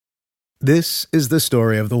This is the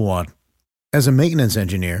story of the one. As a maintenance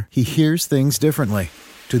engineer, he hears things differently.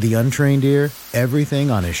 To the untrained ear,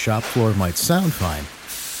 everything on his shop floor might sound fine,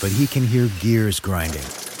 but he can hear gears grinding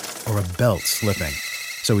or a belt slipping.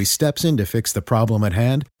 So he steps in to fix the problem at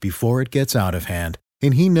hand before it gets out of hand.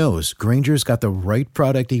 And he knows Grainger's got the right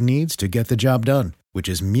product he needs to get the job done, which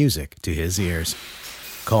is music to his ears.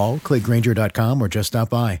 Call, click Grainger.com, or just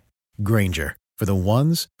stop by. Grainger, for the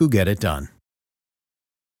ones who get it done.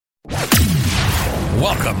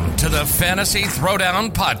 Welcome to the Fantasy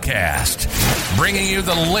Throwdown Podcast, bringing you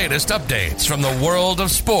the latest updates from the world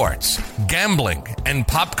of sports, gambling, and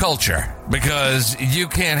pop culture. Because you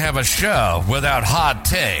can't have a show without hot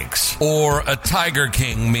takes or a Tiger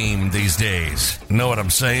King meme these days. Know what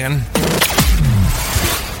I'm saying?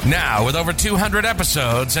 Now, with over 200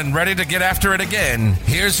 episodes and ready to get after it again,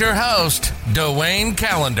 here's your host, Dwayne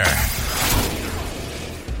Callender.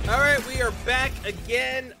 All right, we are back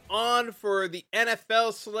again on for the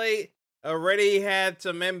NFL slate. Already had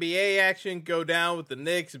some NBA action go down with the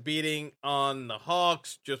Knicks beating on the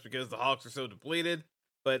Hawks just because the Hawks are so depleted.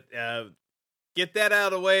 But get that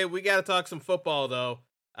out of the way. We got to talk some football, though.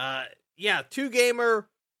 Two-gamer,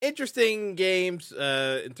 interesting games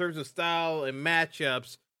in terms of style and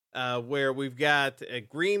matchups where we've got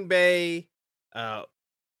Green Bay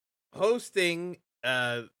hosting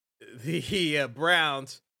the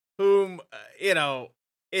Browns. Whom,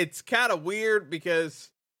 it's kind of weird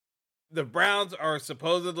because the Browns are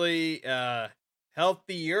supposedly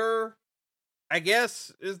healthier, I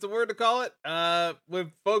guess is the word to call it,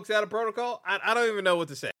 with folks out of protocol. I don't even know what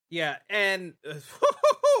to say. Yeah, and,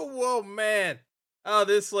 whoa, man. Oh,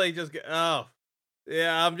 this slate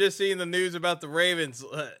I'm just seeing the news about the Ravens.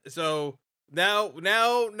 So now,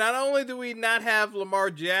 not only do we not have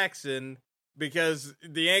Lamar Jackson because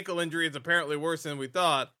the ankle injury is apparently worse than we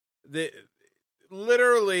thought,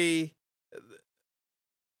 literally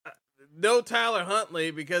no Tyler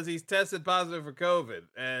Huntley because he's tested positive for COVID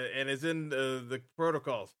and is in the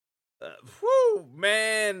protocols.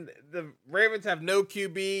 Man, the Ravens have no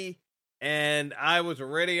QB, and I was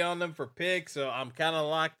already on them for picks, so I'm kind of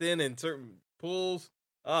locked in certain pools.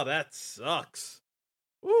 Oh, that sucks.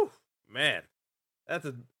 Woo, man, that's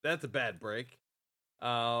a bad break.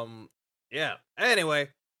 Yeah. Anyway,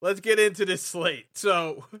 let's get into this slate.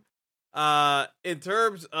 So, in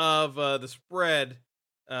terms of the spread,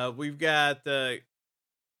 we've got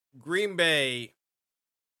Green Bay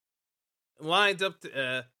lines up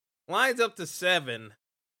to 7.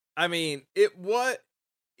 I mean, it's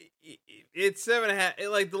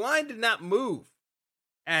 7.5. The line did not move.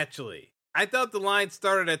 Actually, I thought the line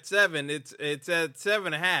started at 7. It's at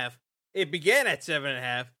 7.5. It began at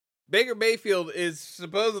 7.5. Baker Mayfield is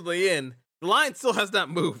supposedly in. The line still has not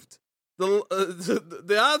moved.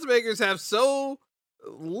 The odds makers have so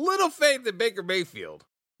little faith in Baker Mayfield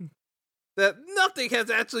that nothing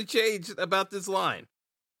has actually changed about this line.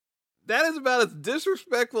 That is about as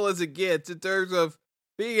disrespectful as it gets in terms of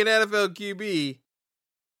being an NFL QB.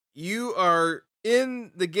 You are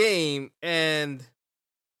in the game, and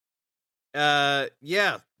it's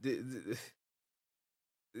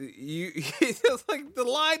like the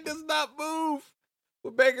line does not move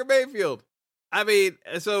with Baker Mayfield. I mean,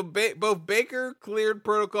 so both Baker cleared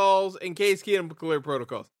protocols and Case Keenum cleared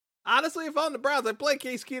protocols. Honestly, if I'm the Browns, I play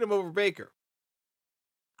Case Keenum over Baker.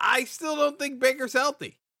 I still don't think Baker's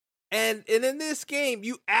healthy. And in this game,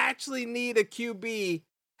 you actually need a QB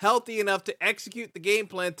healthy enough to execute the game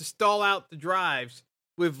plan to stall out the drives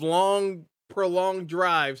with long, prolonged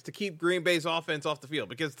drives to keep Green Bay's offense off the field.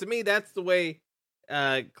 Because to me, that's the way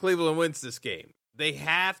Cleveland wins this game. They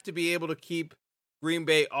have to be able to keep Green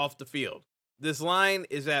Bay off the field. This line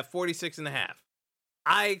is at 46.5.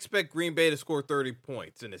 I expect Green Bay to score 30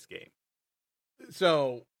 points in this game.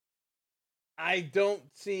 So I don't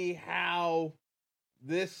see how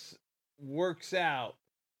this works out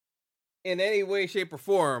in any way, shape, or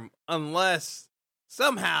form unless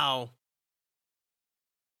somehow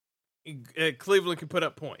Cleveland can put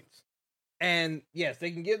up points. And yes,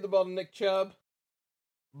 they can give the ball to Nick Chubb,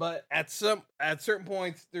 but at certain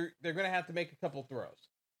points they're going to have to make a couple throws.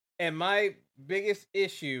 And my biggest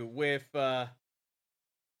issue with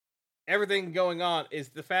everything going on is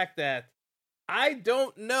the fact that I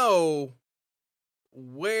don't know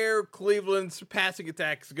where Cleveland's passing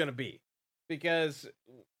attack is going to be, because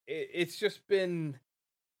it's just been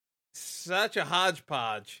such a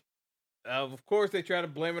hodgepodge. Of course, they try to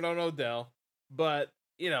blame it on Odell, but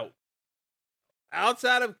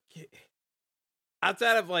outside of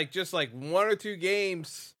just one or two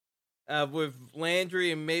games with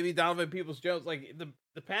Landry and maybe Donovan Peoples-Jones,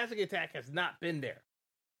 the passing attack has not been there,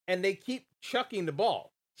 and they keep chucking the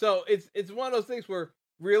ball. So it's one of those things where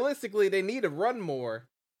realistically they need to run more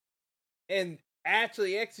and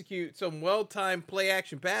actually execute some well-timed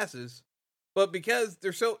play-action passes, but because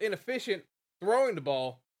they're so inefficient throwing the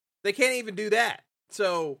ball, they can't even do that.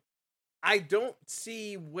 So I don't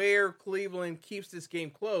see where Cleveland keeps this game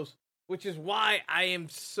close, which is why I am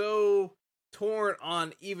so torn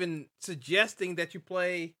on even suggesting that you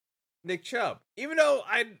play Nick Chubb, even though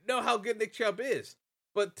I know how good Nick Chubb is.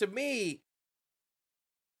 But to me,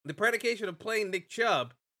 the predication of playing Nick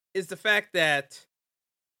Chubb is the fact that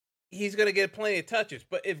he's going to get plenty of touches.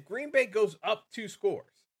 But if Green Bay goes up 2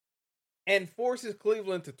 scores and forces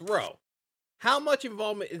Cleveland to throw, how much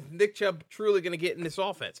involvement is Nick Chubb truly going to get in this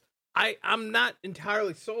offense? I'm not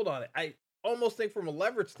entirely sold on it. I almost think from a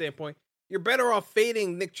leverage standpoint, you're better off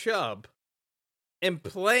fading Nick Chubb and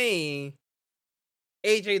playing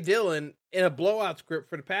A.J. Dillon in a blowout script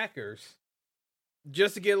for the Packers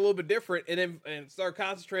just to get a little bit different and start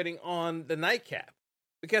concentrating on the nightcap.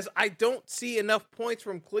 Because I don't see enough points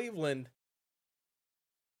from Cleveland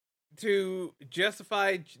to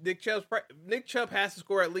justify Nick Chubb's price. Nick Chubb has to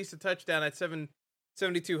score at least a touchdown at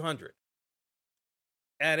 7,200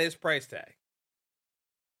 at his price tag.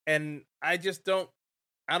 And I just don't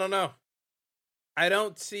know. I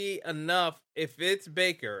don't see enough. If it's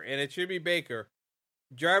Baker, and it should be Baker,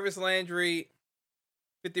 Jarvis Landry,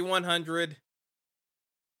 5,100.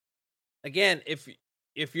 Again,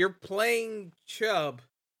 if you're playing Chubb,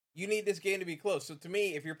 you need this game to be close. So to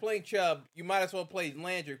me, if you're playing Chubb, you might as well play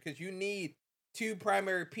Landry because you need 2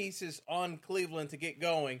 primary pieces on Cleveland to get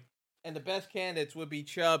going, and the best candidates would be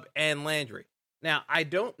Chubb and Landry. Now, I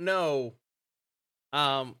don't know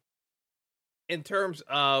in terms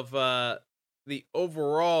of the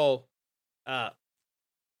overall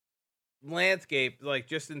landscape, like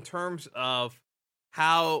just in terms of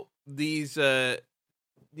how these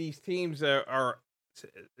teams are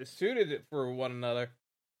suited for one another.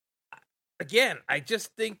 Again, I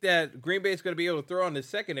just think that Green Bay is going to be able to throw on this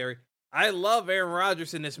secondary. I love Aaron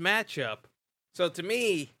Rodgers in this matchup. So to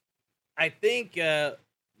me, I think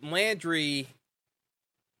Landry,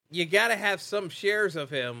 you got to have some shares of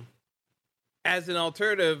him as an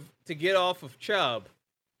alternative to get off of Chubb.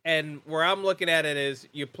 And where I'm looking at it is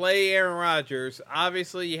you play Aaron Rodgers.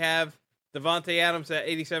 Obviously, you have Devontae Adams at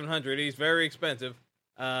 8,700. He's very expensive.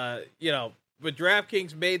 But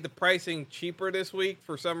DraftKings made the pricing cheaper this week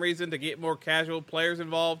for some reason to get more casual players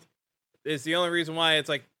involved. It's the only reason why it's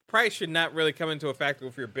like price should not really come into a factor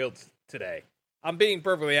with your builds today. I'm being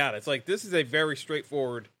perfectly honest. Like, this is a very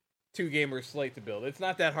straightforward 2-gamer slate to build. It's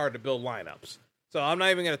not that hard to build lineups. So I'm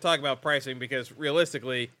not even going to talk about pricing because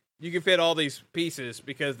realistically, you can fit all these pieces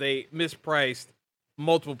because they mispriced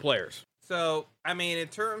multiple players. So, I mean, in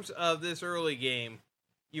terms of this early game,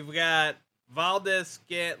 you've got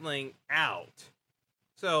Valdes-Scantling out.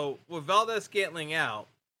 So, with Valdes-Scantling out,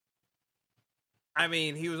 I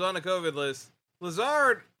mean, he was on the COVID list.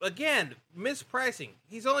 Lazard, again, mispricing.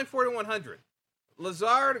 He's only 4,100.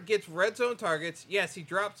 Lazard gets red zone targets. Yes, he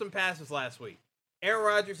dropped some passes last week. Aaron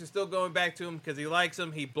Rodgers is still going back to him because he likes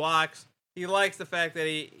him. He blocks. He likes the fact that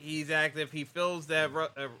he's active. He fills that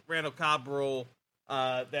Randall Cobb role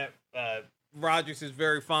that Rodgers is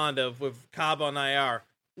very fond of with Cobb on IR.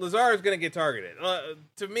 Lazard is going to get targeted.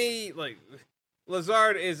 To me, like,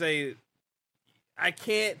 Lazard is I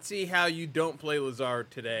can't see how you don't play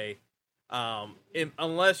Lazard today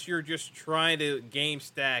unless you're just trying to game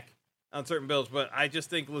stack on certain builds. But I just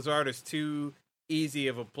think Lazard is too easy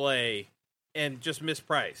of a play and just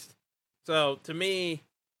mispriced. So, to me,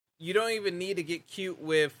 you don't even need to get cute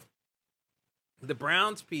with the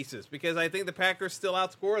Browns pieces because I think the Packers still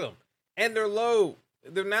outscore them. And they're low.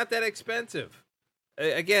 They're not that expensive.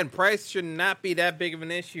 Again, price should not be that big of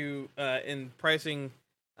an issue in pricing,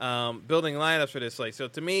 building lineups for this slate. So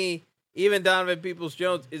to me, even Donovan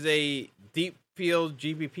Peoples-Jones is a deep field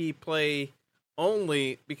GPP play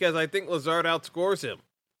only because I think Lazard outscores him.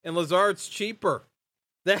 And Lazard's cheaper.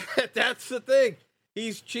 That's the thing.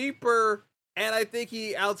 He's cheaper, and I think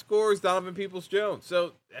he outscores Donovan Peoples-Jones.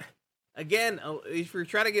 So, again, if you're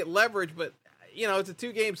trying to get leverage, but, it's a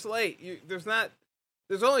 2-game slate.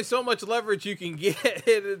 There's only so much leverage you can get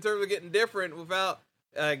in terms of getting different without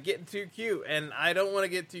getting too cute. And I don't want to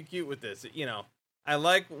get too cute with this. I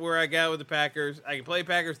like where I got with the Packers. I can play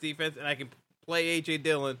Packers defense, and I can play A.J.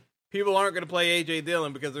 Dillon. People aren't going to play A.J.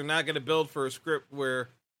 Dillon because they're not going to build for a script where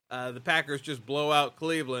the Packers just blow out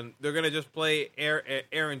Cleveland. They're going to just play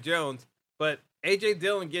Aaron Jones. But A.J.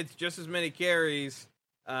 Dillon gets just as many carries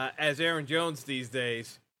as Aaron Jones these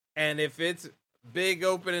days. And if it's big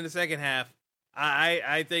open in the second half,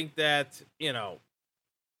 I think that,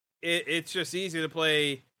 it's just easy to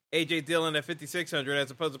play A.J. Dillon at 5,600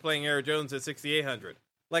 as opposed to playing Aaron Jones at 6,800.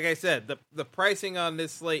 Like I said, the pricing on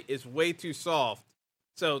this slate is way too soft.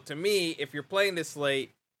 So to me, if you're playing this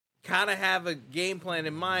slate, kind of have a game plan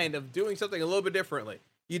in mind of doing something a little bit differently.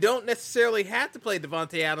 You don't necessarily have to play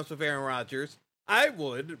Devontae Adams with Aaron Rodgers. I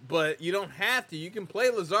would, but you don't have to. You can play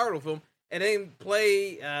Lazard with him and then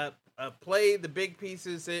play the big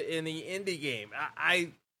pieces in the Indy game.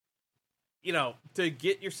 To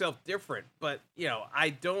get yourself different. But, I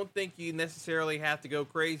don't think you necessarily have to go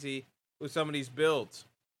crazy with some of these builds.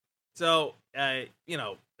 So,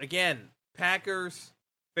 again, Packers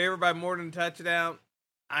favored by more than a touchdown.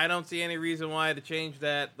 I don't see any reason why to change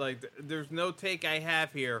that. Like, there's no take I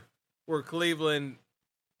have here where Cleveland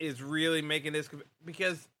is really making this,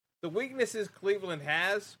 because the weaknesses Cleveland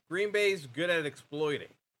has, Green Bay's good at exploiting.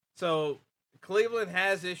 So Cleveland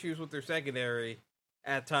has issues with their secondary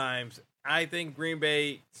at times. I think Green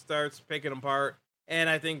Bay starts picking them apart, and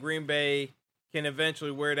I think Green Bay can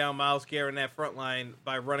eventually wear down Myles Garrett in that front line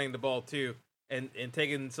by running the ball too, and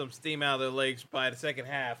taking some steam out of their legs by the second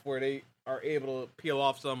half, where they are able to peel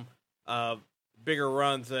off some bigger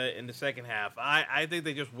runs in the second half. I think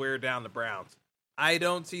they just wear down the Browns. I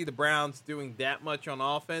don't see the Browns doing that much on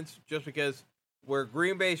offense, just because where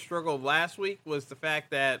Green Bay struggled last week was the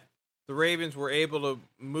fact that the Ravens were able to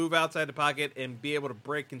move outside the pocket and be able to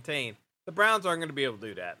break contain. The Browns aren't going to be able to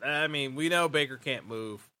do that. I mean, we know Baker can't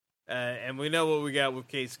move, and we know what we got with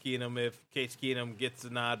Case Keenum if Case Keenum gets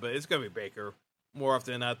the nod, but it's going to be Baker more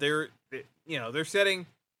often than not. They're setting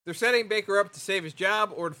Baker up to save his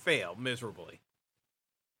job or to fail miserably.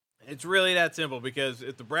 It's really that simple, because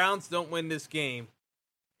if the Browns don't win this game,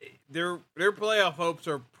 their playoff hopes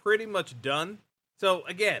are pretty much done. So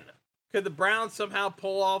again, could the Browns somehow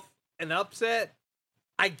pull off an upset?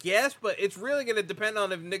 I guess, but it's really going to depend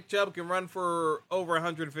on if Nick Chubb can run for over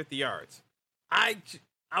 150 yards. I'm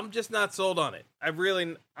just not sold on it. I'm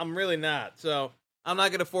really not. So I'm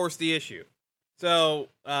not going to force the issue. So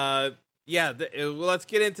let's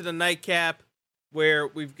get into the nightcap, where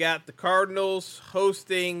we've got the Cardinals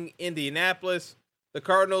hosting Indianapolis. The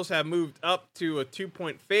Cardinals have moved up to a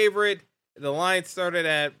 2-point favorite. The line started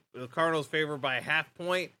at the Cardinals favored by a half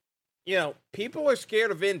point. People are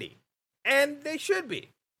scared of Indy, and they should be.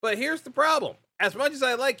 But here's the problem. As much as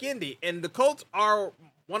I like Indy, and the Colts are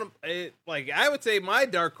one of, I would say, my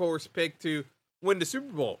dark horse pick to win the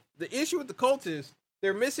Super Bowl. The issue with the Colts is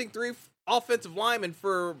they're missing 3 offensive linemen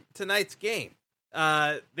for tonight's game.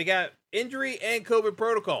 They got injury and COVID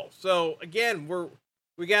protocol. So again,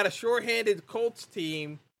 we got a shorthanded Colts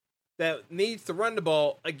team that needs to run the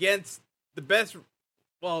ball against the best,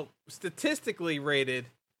 statistically rated,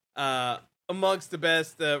 amongst the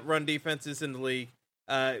best run defenses in the league.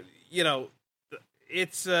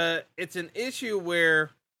 It's an issue where,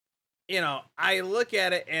 I look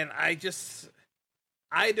at it and I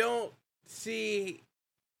don't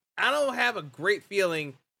have a great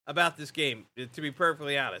feeling about this game, to be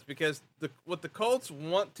perfectly honest, because what the Colts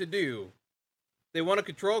want to do, they want to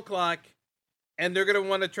control clock, and they're going to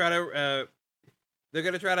want to try to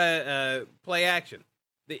play action.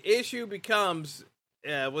 The issue becomes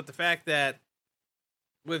with the fact that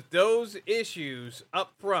with those issues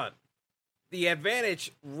up front, the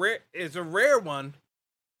advantage is a rare one,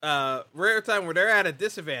 rare time where they're at a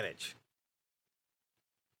disadvantage.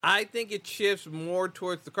 I think it shifts more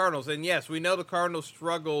towards the Cardinals. And yes, we know the Cardinals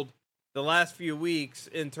struggled the last few weeks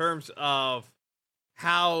in terms of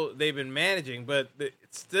how they've been managing, but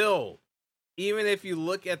still, even if you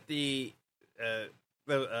look at the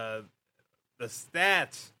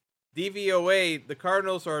stats, DVOA, the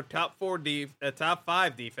Cardinals are top 5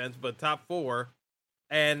 defense, but top 4,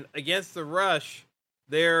 and against the rush,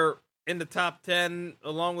 they're in the top 10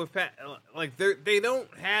 along with they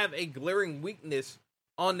don't have a glaring weakness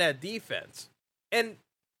on that defense. And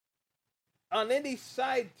on Indy's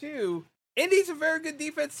side too, Indy's a very good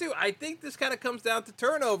defense too. I think this kind of comes down to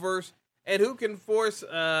turnovers and who can force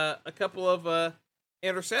a couple of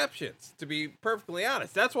interceptions, to be perfectly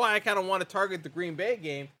honest. That's why I kind of want to target the Green Bay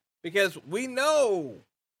game, because we know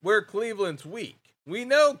where Cleveland's weak. We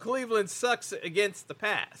know Cleveland sucks against the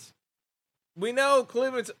pass. We know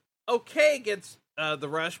Cleveland's okay against the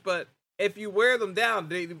rush, but if you wear them down,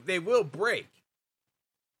 they will break.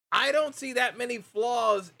 I don't see that many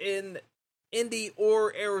flaws in Indy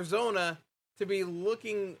or Arizona to be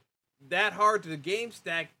looking that hard to game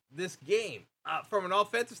stack this game from an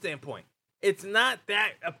offensive standpoint. It's not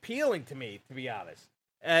that appealing to me, to be honest.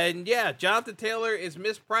 And yeah, Jonathan Taylor is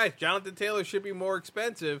mispriced. Jonathan Taylor should be more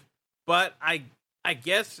expensive, but I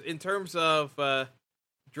guess in terms of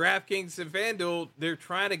DraftKings and FanDuel, they're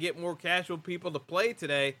trying to get more casual people to play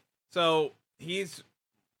today. So he's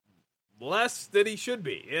less than he should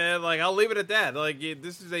be. Yeah, like, I'll leave it at that. Like,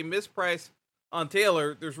 this is a misprice on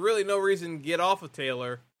Taylor. There's really no reason to get off of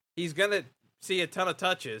Taylor. He's going to see a ton of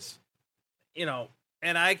touches, and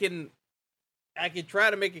I can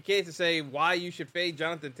try to make a case to say why you should fade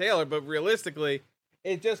Jonathan Taylor, but realistically,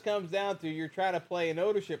 it just comes down to you're trying to play an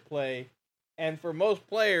ownership play, and for most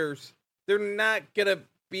players, they're not going to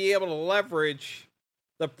be able to leverage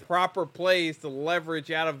the proper plays to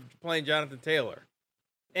leverage out of playing Jonathan Taylor.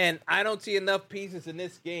 And I don't see enough pieces in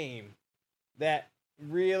this game that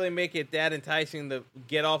really make it that enticing to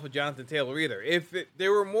get off of Jonathan Taylor either. If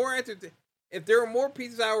there were more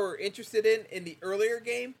pieces I were interested in the earlier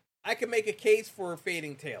game, I could make a case for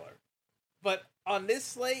fading Taylor. But on this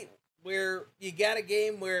slate, where you got a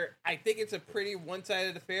game where I think it's a pretty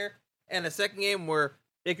one-sided affair, and a second game where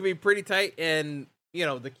it can be pretty tight, and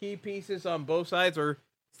the key pieces on both sides are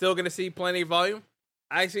still going to see plenty of volume,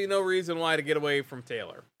 I see no reason why to get away from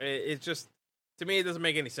Taylor. It's just, to me, it doesn't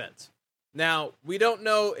make any sense. Now, we don't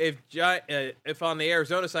know if on the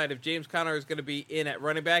Arizona side, if James Conner is going to be in at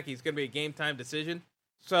running back. He's going to be a game-time decision.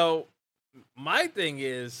 So, my thing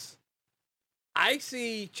is, I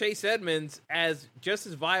see Chase Edmonds as just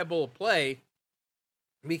as viable a play,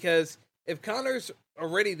 because if Conner's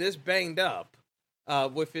already this banged up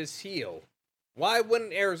with his heel, why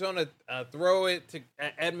wouldn't Arizona throw it to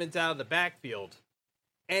Edmonds out of the backfield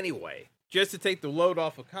anyway, just to take the load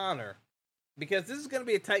off of Conner? Because this is going to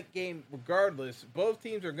be a tight game regardless. Both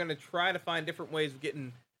teams are going to try to find different ways of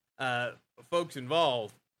getting folks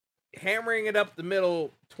involved. Hammering it up the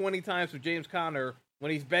middle 20 times with James Conner when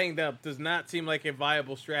he's banged up does not seem like a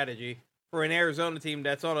viable strategy for an Arizona team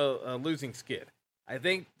that's on a losing skid. I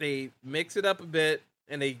think they mix it up a bit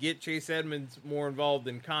and they get Chase Edmonds more involved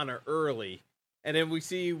in Conner early, and then we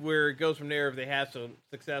see where it goes from there if they have some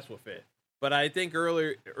success with it. But I think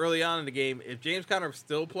early on in the game, if James Conner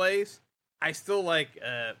still plays, I still like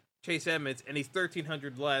Chase Edmonds, and he's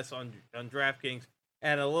 $1,300 less on DraftKings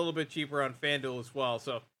and a little bit cheaper on FanDuel as well.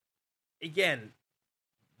 So, again,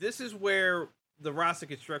 this is where the roster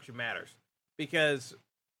construction matters, because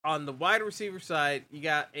on the wide receiver side, you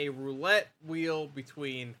got a roulette wheel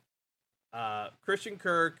between Christian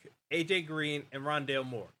Kirk, AJ Green, and Rondale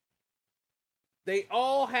Moore. They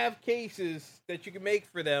all have cases that you can make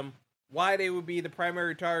for them why they would be the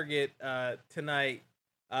primary target tonight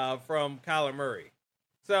from Kyler Murray.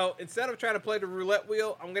 So instead of trying to play the roulette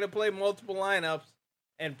wheel, I'm going to play multiple lineups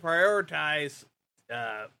and prioritize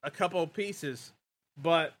a couple of pieces.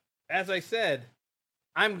 But as I said,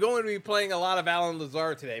 I'm going to be playing a lot of Allen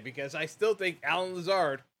Lazard today, because I still think Allen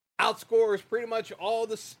Lazard outscores pretty much all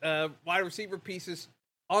the wide receiver pieces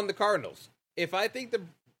on the Cardinals. If I think the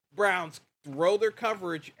Browns throw their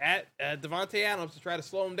coverage at Devontae Adams to try to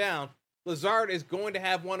slow him down, Lazard is going to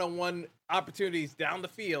have one-on-one opportunities down the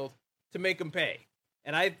field to make him pay.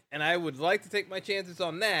 And I would like to take my chances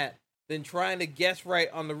on that than trying to guess right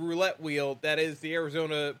on the roulette wheel that is the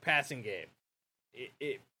Arizona passing game.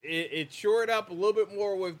 It shored up a little bit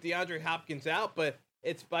more with DeAndre Hopkins out, but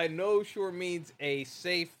it's by no sure means a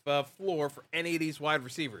safe floor for any of these wide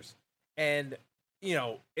receivers. And,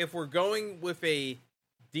 if we're going with a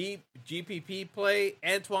deep GPP play,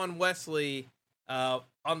 Antoine Wesley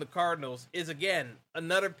on the Cardinals is, again,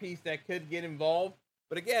 another piece that could get involved.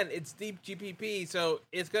 But, again, it's deep GPP, so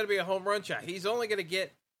it's going to be a home run shot. He's only going to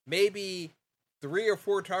get maybe 3 or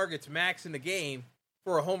 4 targets max in the game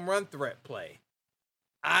for a home run threat play.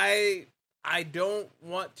 I don't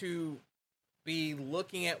want to be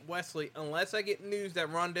looking at Wesley unless I get news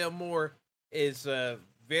that Rondale Moore is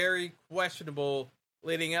very questionable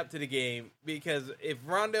leading up to the game, because if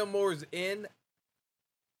Rondale Moore is in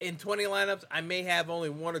 20 lineups, I may have only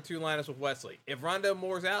 1 or 2 lineups with Wesley. If Rondale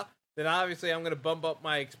Moore's out, then obviously I'm going to bump up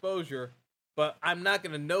my exposure, but I'm not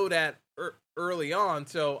going to know that early on,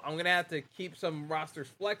 so I'm going to have to keep some rosters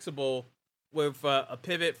flexible with a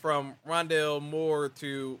pivot from Rondale Moore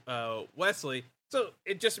to Wesley. So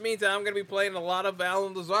it just means that I'm going to be playing a lot of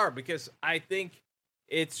Allen Lazard, because I think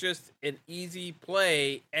it's just an easy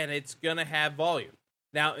play and it's going to have volume.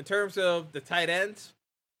 Now, in terms of the tight ends,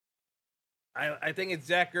 I think it's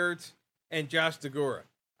Zach Ertz and Josh Degura.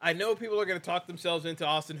 I know people are going to talk themselves into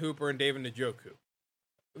Austin Hooper and David Njoku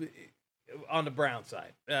on the Brown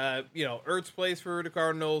side. Ertz plays for the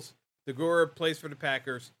Cardinals. Degura plays for the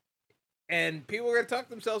Packers. And people are going to talk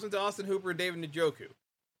themselves into Austin Hooper and David Njoku.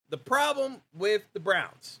 The problem with the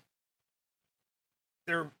Browns,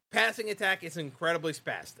 their passing attack is incredibly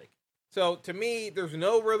spastic. So, to me, there's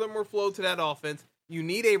no rhythm or flow to that offense. You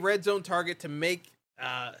need a red zone target to make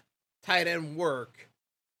tight end work.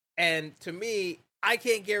 And to me, I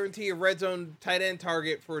can't guarantee a red zone tight end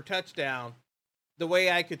target for a touchdown the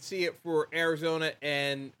way I could see it for Arizona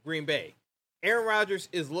and Green Bay. Aaron Rodgers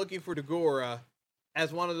is looking for Deguara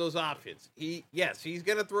as one of those options. He's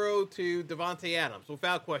going to throw to Devontae Adams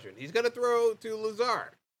without question. He's going to throw to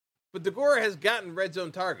Lazard. But Deguara has gotten red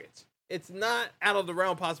zone targets. It's not out of the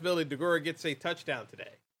realm possibility Deguara gets a touchdown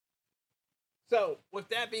today. So, with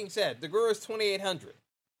that being said, Deguara is $2,800.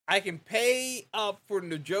 I can pay up for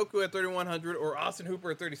Njoku at $3,100 or Austin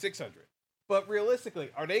Hooper at $3,600. But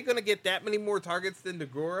realistically, are they going to get that many more targets than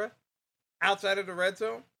Deguara outside of the red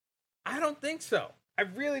zone? I don't think so. I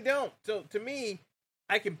really don't. So, to me,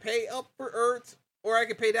 I can pay up for Ertz or I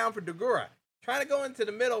can pay down for Deguara. Trying to go into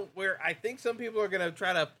the middle where I think some people are going to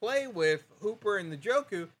try to play with Hooper and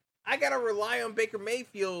Njoku, I got to rely on Baker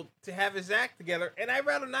Mayfield to have his act together, and I'd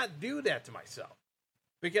rather not do that to myself.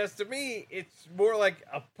 Because to me, it's more like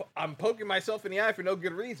I'm poking myself in the eye for no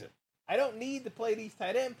good reason. I don't need to play these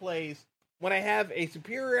tight end plays when I have a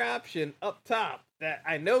superior option up top that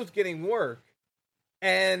I know is getting work,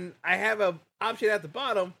 and I have an option at the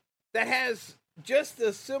bottom that has just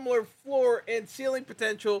a similar floor and ceiling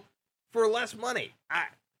potential for less money.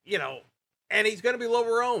 And he's going to be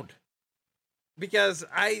lower owned. Because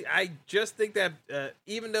I just think that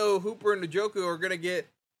even though Hooper and Njoku are going to get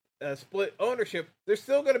split ownership, they're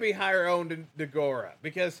still going to be higher owned than Deguara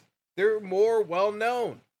because they're more well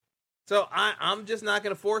known. So I'm just not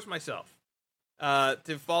going to force myself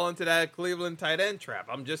to fall into that Cleveland tight end trap.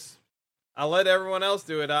 I'll let everyone else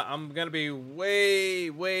do it. I'm going to be way,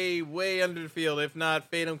 way, way under the field, if not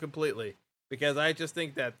fade them completely, because I just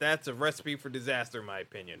think that that's a recipe for disaster, in my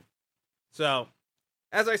opinion. So,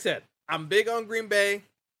 as I said, I'm big on Green Bay.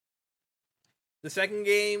 The second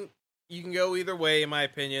game, you can go either way, in my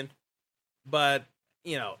opinion. But,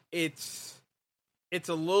 it's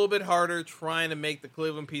a little bit harder trying to make the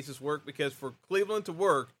Cleveland pieces work because for Cleveland to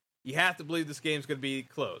work, you have to believe this game's going to be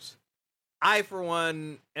close. I, for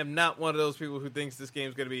one, am not one of those people who thinks this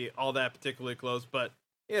game's going to be all that particularly close. But,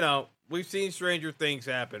 we've seen stranger things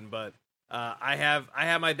happen. But I have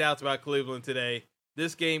my doubts about Cleveland today.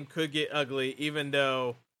 This game could get ugly, even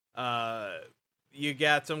though you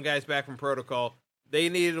got some guys back from protocol. They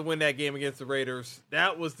needed to win that game against the Raiders.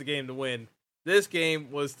 That was the game to win. This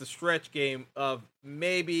game was the stretch game of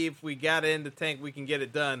maybe if we got it in the tank, we can get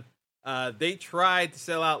it done. They tried to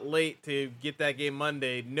sell out late to get that game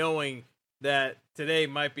Monday, knowing that today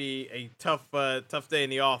might be a tough day in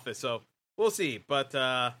the office. So we'll see. But,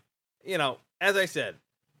 as I said,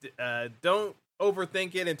 don't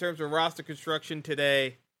overthink it in terms of roster construction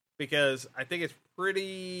today, because I think it's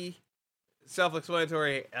pretty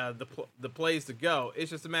self-explanatory, the plays to go. It's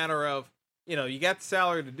just a matter of, you got the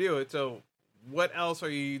salary to do it, so what else are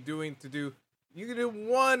you doing to do? You can do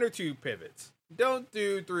 1 or 2 pivots. Don't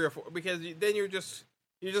do 3 or 4, because then you're just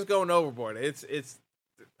going overboard.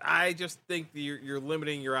 I just think you're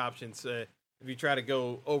limiting your options if you try to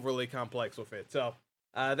go overly complex with it. So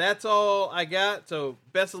that's all I got. So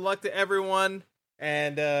best of luck to everyone.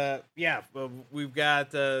 And, we've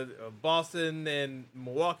got Boston and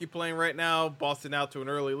Milwaukee playing right now. Boston out to an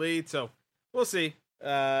early lead, so we'll see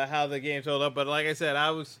how the games hold up. But like I said,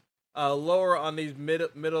 I was lower on these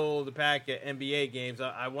middle of the pack NBA games.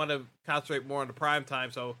 I want to concentrate more on the prime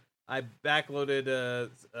time, so I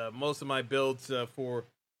backloaded most of my builds for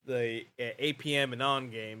the 8 p.m. and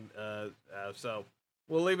on game. So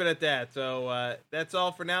we'll leave it at that. So that's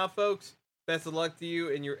all for now, folks. Best of luck to you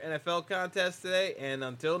in your NFL contest today, and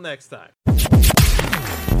until next time.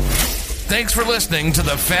 Thanks for listening to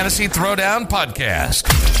the Fantasy Throwdown Podcast.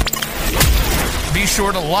 Be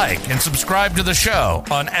sure to like and subscribe to the show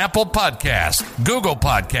on Apple Podcasts, Google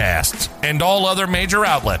Podcasts, and all other major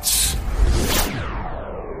outlets.